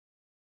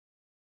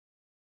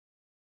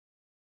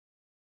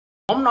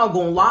I'm not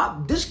gonna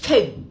lie, this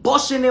cake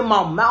busting in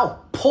my mouth.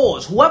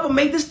 Pause. Whoever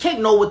made this cake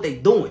know what they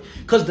doing.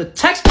 Cause the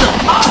texture.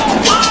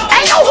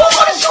 Hey, yo, who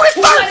wanna shoot it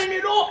first? Letting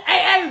it off?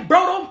 Hey, bro,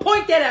 don't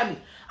point that at me.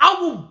 I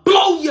will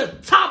blow your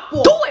top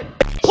off. Do it.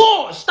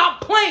 Pause.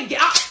 Stop playing.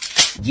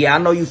 Yeah, I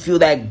know you feel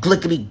that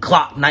glickety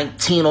Glock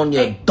 19 on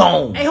your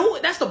dome. Hey, who?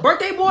 That's the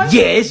birthday boy?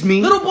 Yeah, it's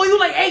me. Little boy, you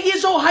like 8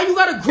 years old. How you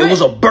got a grip? It was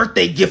a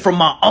birthday gift from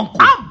my uncle.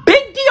 I'm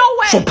big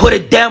DOA. So put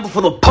it down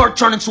before the park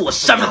turn into a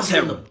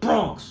cemetery. In the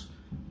Bronx.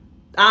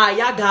 Alright,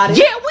 y'all got it.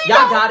 Yeah,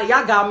 y'all got it.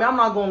 Y'all got me. I'm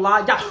not gonna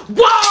lie.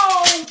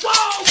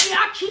 Whoa. Yeah,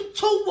 I keep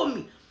two with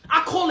me.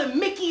 I call it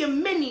Mickey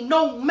and Minnie,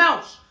 no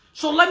mouse.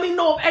 So let me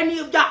know if any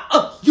of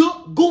y'all, you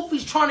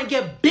goofies trying to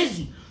get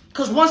busy.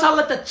 Cause once I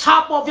let the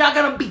chop off, y'all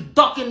gonna be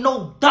ducking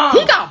no dime.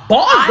 He got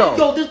bars though.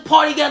 Yo, this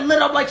party got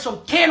lit up like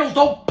some candles.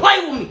 Don't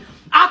play with me.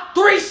 I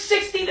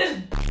 360 this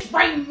bitch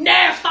right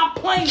now. Stop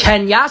playing.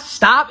 Can y'all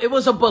stop? It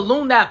was a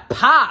balloon that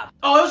popped.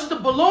 Oh, it was the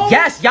balloon?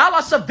 Yes, y'all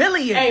are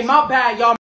civilians. Hey, my bad, y'all.